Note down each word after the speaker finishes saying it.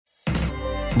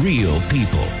Real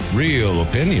people, real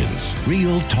opinions,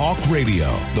 real talk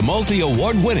radio. The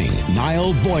multi-award-winning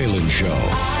Niall Boylan Show.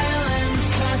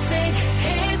 Ireland's classic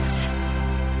hits.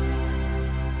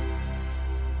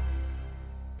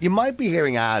 You might be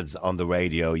hearing ads on the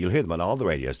radio. You'll hear them on all the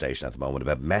radio stations at the moment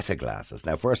about Meta glasses.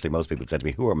 Now, firstly, most people said to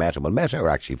me, who are Meta? Well, Meta are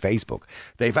actually Facebook.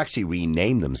 They've actually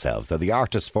renamed themselves. They're the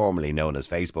artists formerly known as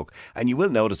Facebook. And you will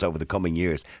notice over the coming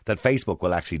years that Facebook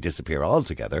will actually disappear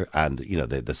altogether, and, you know,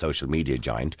 the social media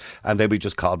giant, and they'll be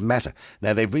just called Meta.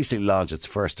 Now, they've recently launched its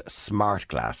first smart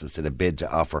glasses in a bid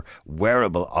to offer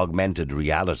wearable augmented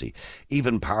reality,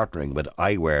 even partnering with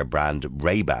eyewear brand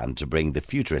Ray-Ban to bring the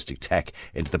futuristic tech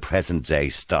into the present day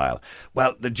style.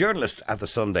 Well, the journalist at the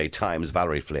Sunday Times,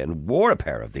 Valerie Flynn, wore a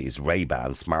pair of these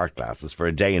Ray-Ban smart glasses for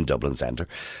a day in Dublin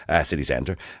city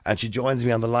centre, and she joins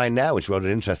me on the line now, and she wrote an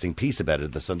interesting piece about it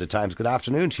at the Sunday Times. Good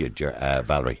afternoon to you,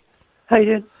 Valerie. How are you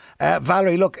doing?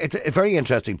 Valerie, look, it's a very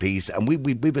interesting piece, and we've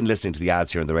been listening to the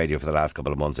ads here on the radio for the last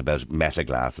couple of months about Meta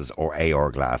glasses or AR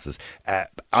glasses.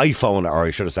 iPhone, or I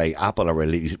should say Apple, are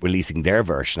releasing their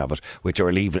version of it, which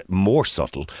are even more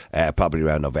subtle, probably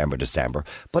around November, December.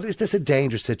 But is this a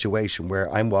dangerous situation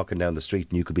where I'm walking down the street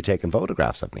and you could be taking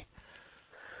photographs of me?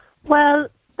 Well,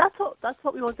 that's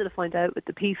what we wanted to find out with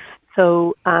the piece.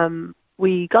 So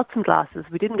we got some glasses.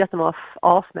 We didn't get them off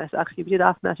Meta. Actually, we did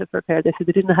ask Meta for a pair. They said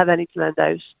they didn't have any to lend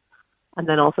out, and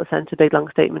then also sent a big long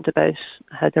statement about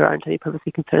how there aren't any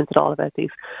privacy concerns at all about these.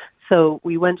 So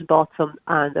we went and bought some,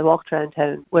 and I walked around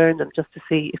town wearing them just to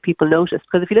see if people noticed.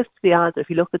 Because if you listen to the ads, or if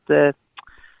you look at the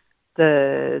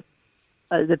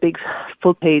big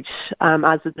full page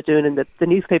ads that they're doing in the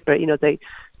newspaper, you know,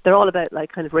 they're all about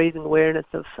like kind of raising awareness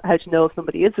of how to know if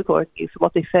somebody is recording you. So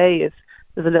what they say is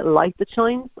there's a little light that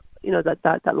shines, you know,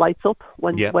 that lights up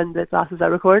when the glasses are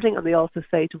recording, and they also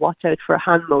say to watch out for a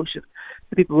hand motion.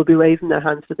 So people will be raising their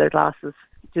hands to their glasses,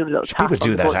 doing a little tap. People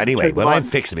do that anyway. When I'm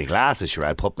fixing my glasses, sure,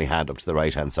 I'll put my hand up to the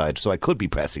right hand side, so I could be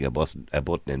pressing a button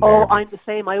in there. Oh, I'm the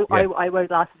same. I wear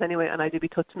glasses anyway, and I do be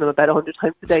touching them about 100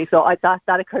 times a day. So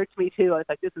that occurred to me too. I was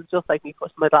like, this is just like me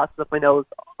putting my glasses up my nose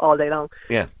all day long.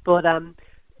 Yeah. But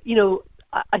you know,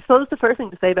 I suppose the first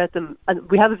thing to say about them, and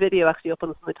we have a video actually up on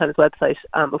the Sunday Times website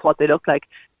of what they look like.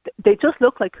 They just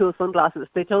look like cool sunglasses.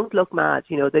 They don't look mad,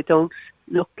 you know. They don't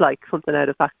look like something out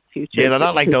of Back to the Future. Yeah, they're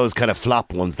not like those kind of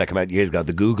flop ones that came out years ago,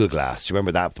 the Google Glass. Do you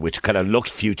remember that, which kind of looked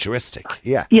futuristic?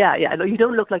 Yeah. Yeah. No, you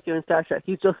don't look like you're in Star Trek.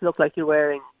 You just look like you're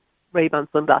wearing Ray-Ban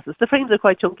sunglasses. The frames are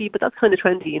quite chunky, but that's kind of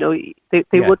trendy, you know.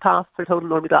 They would pass for total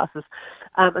normie glasses.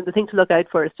 And the thing to look out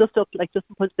for is just up, like just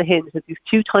in front of the hinge, there's these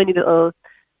two tiny little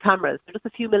cameras. They're just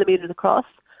a few millimeters across,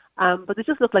 but they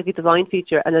just look like a design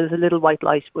feature. And there's a little white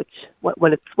light, which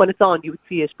when it's on, you would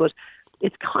see it. But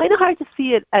it's kind of hard to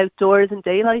see it outdoors in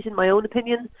daylight, in my own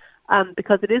opinion,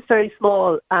 because it is very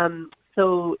small.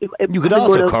 So you could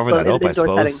also cover that up, I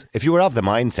suppose. Setting. If you were of the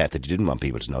mindset that you didn't want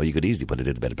people to know, you could easily put a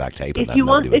little bit of black tape on that. If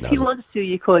you wanted to,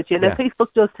 you could. Yeah. Now,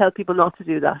 Facebook does tell people not to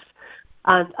do that.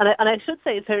 And I should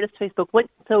say, in fairness to Facebook,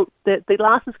 the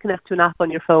glasses connect to an app on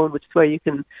your phone, which is where you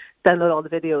can download all the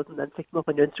videos and then stick them up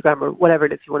on your Instagram or whatever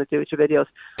it is you want to do with your videos.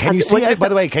 Can you see? By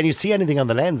the way, can you see anything on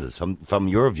the lenses from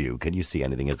your view? Can you see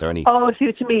anything? Is there any? Oh, I see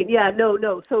what you mean. Yeah,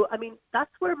 no. So I mean, that's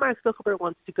where Mark Zuckerberg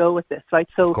wants to go with this, right?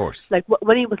 So, of course, like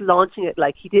when he was launching it,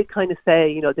 like he did kind of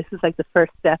say, you know, this is like the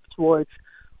first step towards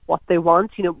what they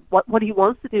want. You know, what he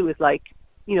wants to do is like,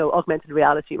 you know, augmented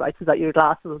reality, right? So that your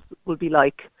glasses will be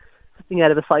like something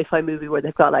out of a sci-fi movie where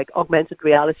they've got like augmented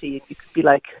reality, and you could be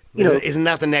like, you know, isn't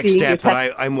that the next step?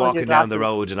 That I'm walking down the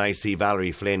road and I see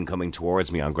Valerie Flynn coming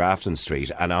towards me on Grafton Street,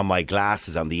 and on my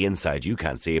glasses on the inside, you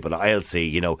can't see it, but I'll see,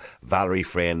 you know, Valerie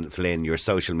Flynn, your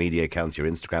social media accounts, your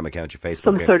Instagram account, your Facebook,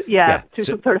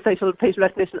 some sort of facial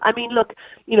recognition. I mean, look,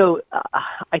 you know,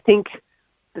 I think.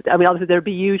 I mean, obviously there'd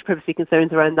be huge privacy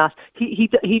concerns around that.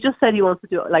 He just said he wants to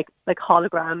do it like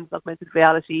holograms, augmented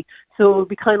reality. So it would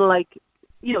be kind of like,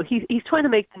 you know, he's trying to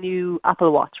make the new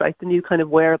Apple Watch, right? The new kind of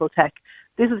wearable tech.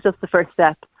 This is just the first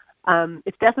step.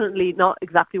 It's definitely not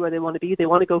exactly where they want to be. They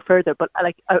want to go further. But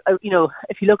you know,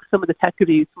 if you look at some of the tech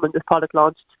reviews when this product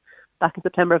launched back in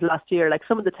September of last year, like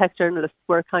some of the tech journalists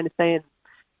were kind of saying,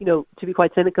 you know, to be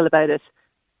quite cynical about it,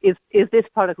 is this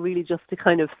product really just to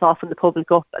kind of soften the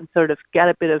public up and sort of get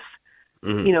a bit of,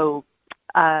 you know,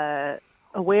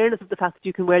 awareness of the fact that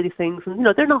you can wear these things, and you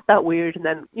know they're not that weird, and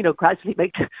then you know gradually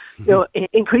make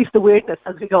increase the weirdness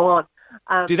as we go on.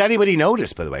 Did anybody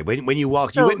notice, by the way, when you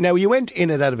walked? You went in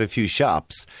and out of a few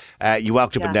shops. You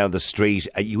walked up and down the street.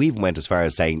 You even went as far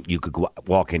as saying you could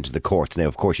walk into the courts. Now,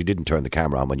 of course, you didn't turn the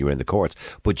camera on when you were in the courts,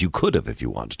 but you could have if you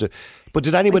wanted to. But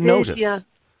did anyone notice? Yeah.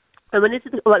 And when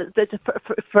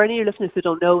for any of your listeners who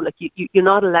don't know, like you're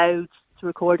not allowed to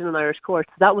record in an Irish court.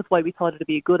 So that was why we thought it would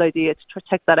be a good idea to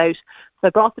check that out. So I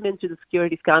brought them into the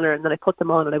security scanner, and then I put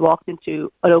them on, and I walked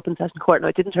into an open session court, and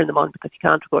I didn't turn them on because you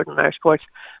can't record in an Irish court.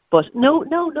 But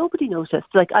nobody noticed.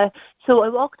 So I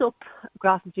walked up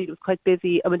Grafton Street. It was quite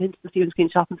busy. I went into the Stephen's Green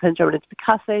Shopping Centre. I went into the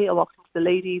cafe. I walked into the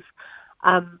ladies.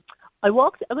 I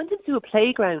went into a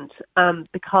playground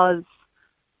because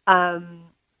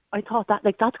I thought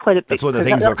that's quite a big... That's one of the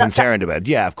things we're concerned about.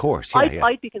 Yeah, of course. Yeah,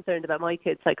 I'd be concerned about my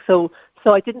kids. So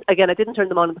I didn't turn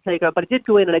them on in the playground, but I did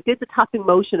go in and I did the tapping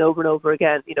motion over and over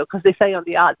again, because they say on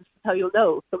the ads, this is how you'll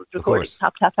know someone's recording,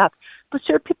 tap, tap, tap. But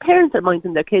sure, parents are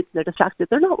minding their kids and they're distracted.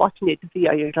 They're not watching it to see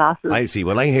are your glasses. I see.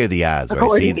 When I hear the ads,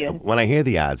 when I hear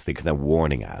the ads, the kind of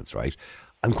warning ads, right?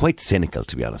 I'm quite cynical,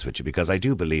 to be honest with you, because I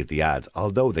do believe the ads,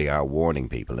 although they are warning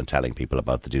people and telling people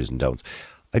about the do's and don'ts,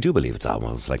 I do believe it's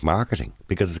almost like marketing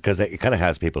because it kind of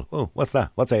has people, oh, what's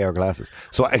that? What's AR glasses?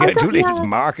 So I do believe it's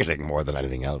marketing more than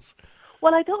anything else.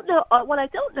 Well, I don't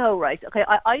know. Right? Okay,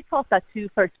 I thought that too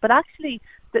first, but actually,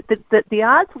 the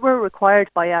ads were required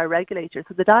by our regulators.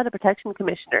 So the Data Protection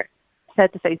Commissioner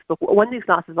said to Facebook, one of these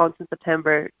glasses launched in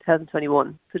September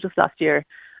 2021, so just last year.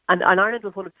 And Ireland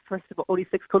was one of the first of only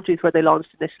 6 countries where they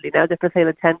launched initially. Now they're for sale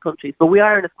in 10 countries, but we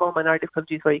are in a small minority of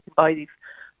countries where you can buy these.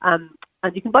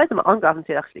 And you can buy them on Grafton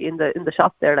Street actually in the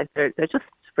shop there. Like they're just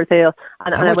for sale.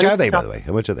 And how much are they, by the way?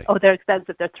 How much are they? Oh, they're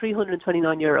expensive. They're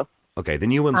 €329. Okay, the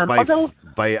new ones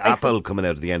by Apple coming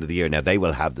out at the end of the year. Now they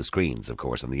will have the screens, of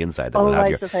course, on the inside. That'll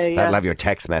have your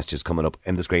text messages coming up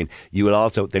in the screen. You will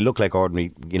also, they look like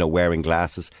ordinary, wearing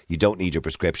glasses. You don't need your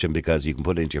prescription because you can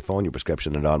put it into your phone, your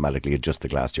prescription, and automatically adjust the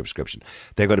glass to your prescription.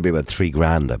 They're going to be about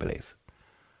 $3,000, I believe.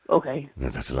 Okay,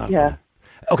 that's a lot. Yeah.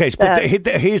 Okay, but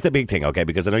here's the big thing, okay,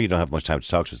 because I know you don't have much time to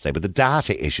talk to us today, but the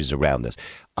data issues around this.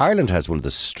 Ireland has one of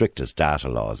the strictest data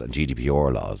laws and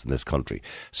GDPR laws in this country.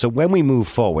 So when we move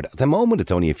forward, at the moment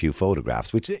it's only a few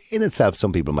photographs, which in itself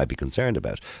some people might be concerned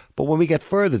about. But when we get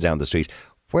further down the street,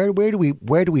 where do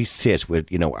we sit with,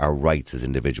 our rights as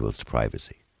individuals to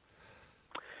privacy?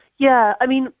 Yeah, I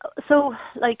mean, so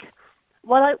like,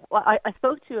 I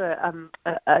spoke to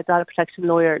a data protection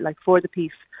lawyer for the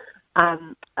piece.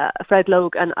 Fred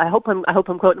Logue, and I hope I'm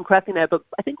quoting correctly now, but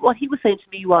I think what he was saying to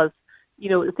me was,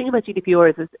 the thing about GDPR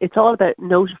is it's all about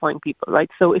notifying people, right?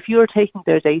 So if you're taking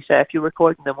their data, if you're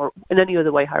recording them or in any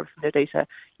other way harvesting their data,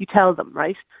 you tell them,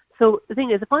 right? So the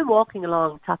thing is, if I'm walking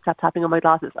along, tapping on my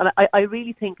glasses, and I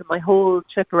really think in my whole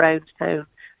trip around town,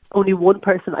 only one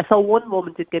person, I saw one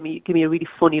woman did give me a really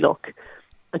funny look,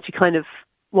 and she kind of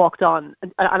walked on,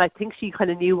 and I think she kind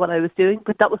of knew what I was doing,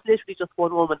 but that was literally just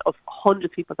one woman of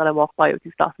hundreds of people that I walked by with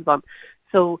these glasses on.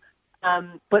 So,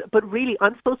 but really,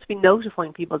 I'm supposed to be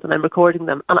notifying people that I'm recording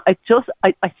them, and I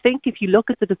think if you look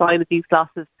at the design of these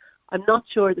glasses, I'm not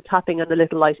sure the tapping and the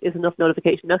little light is enough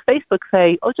notification. Now, Facebook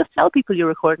say, oh, just tell people you're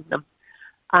recording them.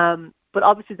 But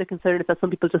obviously the concern is that some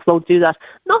people just won't do that.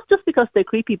 Not just because they're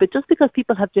creepy, but just because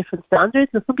people have different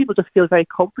standards. And some people just feel very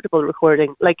comfortable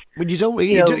recording. But you don't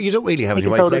really have any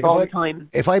right to all the time.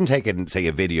 If I'm taking, say,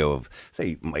 a video of,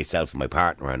 say, myself and my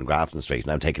partner on Grafton Street,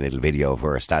 and I'm taking a little video of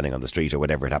her standing on the street or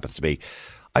whatever it happens to be,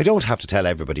 I don't have to tell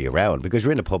everybody around because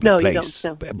you're in a public place.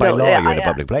 You don't, By law, you're in a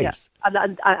public place. Yeah.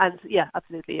 And yeah,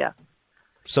 absolutely, yeah.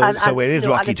 So it is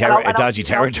dodgy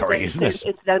territory, isn't it? It's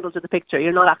incidental to the picture.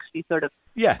 You're not actually sort of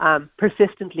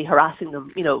persistently harassing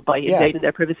them, by invading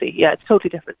their privacy. Yeah, it's totally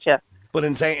different, yeah. But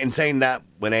in saying that,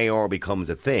 when AR becomes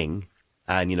a thing,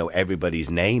 and,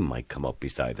 everybody's name might come up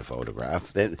beside the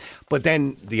photograph, then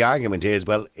the argument is,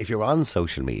 well, if you're on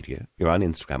social media, you're on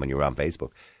Instagram and you're on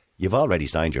Facebook, you've already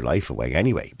signed your life away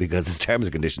anyway, because there's terms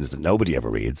and conditions that nobody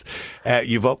ever reads.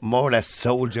 You've more or less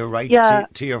sold your rights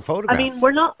to your photograph. I mean,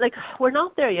 we're not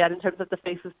there yet in terms of the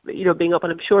faces, being up,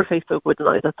 and I'm sure Facebook would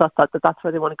deny that that's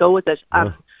where they want to go with it.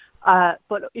 But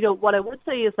what I would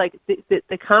say is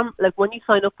when you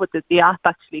sign up with the app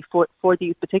actually for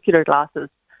these particular glasses,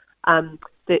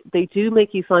 they do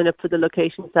make you sign up for the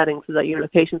location settings, so that your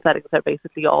location settings are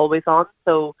basically always on.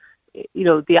 So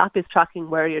the app is tracking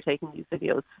where you're taking these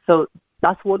videos. So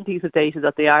that's one piece of data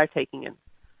that they are taking in.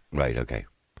 Right, okay.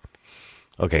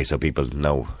 Okay, so people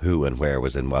know who and where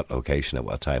was in what location at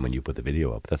what time when you put the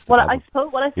video up. That's the problem. I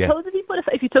suppose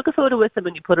if you took a photo with them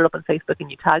and you put it up on Facebook and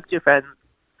you tagged your friends,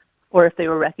 or if they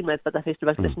were recognised by that facial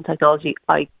recognition technology,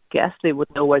 I guess they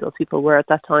would know where those people were at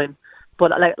that time.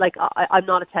 But I'm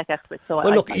not a tech expert,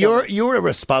 so you're a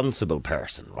responsible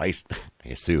person, right? I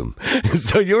assume.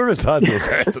 So you're a responsible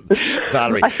person,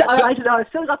 Valerie. I don't know. I've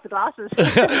still got the glasses.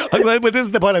 But this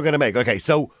is the point I'm going to make. Okay,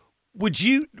 so Would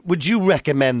you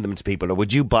recommend them to people, or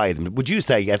would you buy them? Would you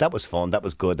say, yeah, that was fun, that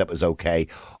was good, that was okay,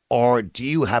 or do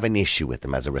you have an issue with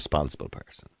them as a responsible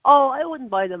person? Oh, I wouldn't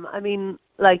buy them. I mean,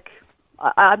 like,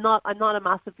 I'm not a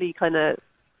massively kind of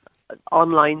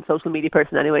online social media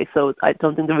person anyway, so I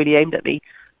don't think they're really aimed at me.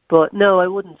 But no, I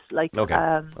wouldn't. Like, Okay.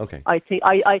 I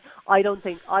don't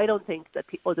think that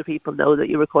other people know that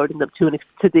you're recording them to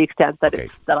the extent that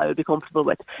that I would be comfortable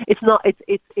with. It's not.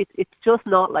 It's just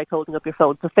not like holding up your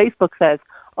phone. So Facebook says,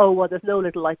 "Oh, well, there's no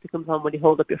little light that comes on when you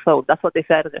hold up your phone." That's what they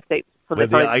said in their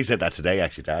statement. I said that today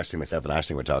actually to Aisling. Myself and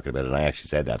Aisling were talking about it, and I actually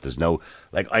said that there's no,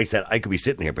 like I said, I could be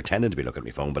sitting here pretending to be looking at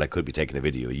my phone, but I could be taking a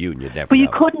video of you, and you'd never. But know. you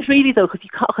couldn't really though,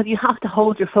 because you have to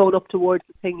hold your phone up towards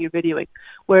the thing you're videoing.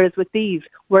 Whereas with these,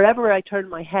 wherever I turn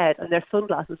my head, and they're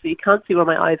sunglasses, so you can't see where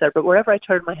my eyes are, but wherever I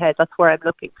turn my head, that's where I'm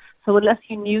looking. So unless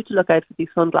you knew to look out for these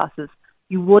sunglasses,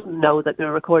 you wouldn't know that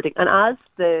they're recording. And as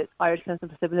the Irish Council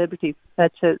for Civil Liberties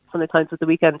said to Sunday Times at the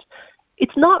weekend,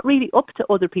 it's not really up to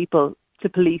other people to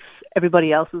police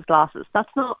everybody else's glasses. That's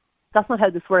not how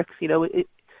this works. You know, it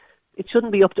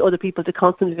shouldn't be up to other people to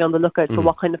constantly be on the lookout for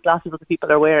what kind of glasses other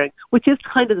people are wearing, which is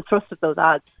kind of the thrust of those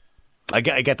ads. I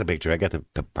get the picture. I get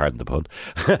the pardon the pun.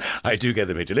 I do get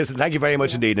the picture. Listen, thank you very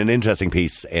much indeed. An interesting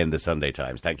piece in the Sunday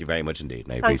Times. Thank you very much indeed.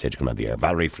 And I appreciate you coming on the air.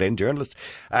 Valerie Flynn, journalist.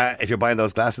 If you're buying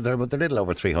those glasses, they're a little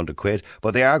over £300,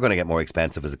 but they are going to get more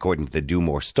expensive as according to they do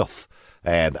more stuff.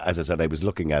 As I said, I was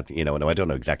looking at, now I don't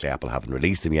know exactly, Apple haven't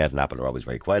released them yet, and Apple are always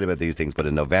very quiet about these things, but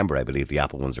in November I believe the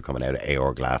Apple ones are coming out,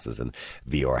 AR glasses and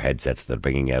VR headsets that they're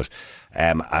bringing out,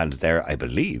 and there I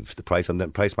believe the price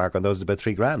mark on those is about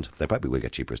 $3,000. They probably will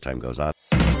get cheaper as time goes on.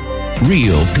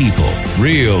 Real people,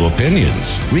 real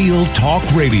opinions, real talk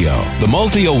radio. The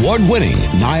multi-award winning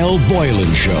Niall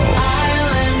Boylan Show.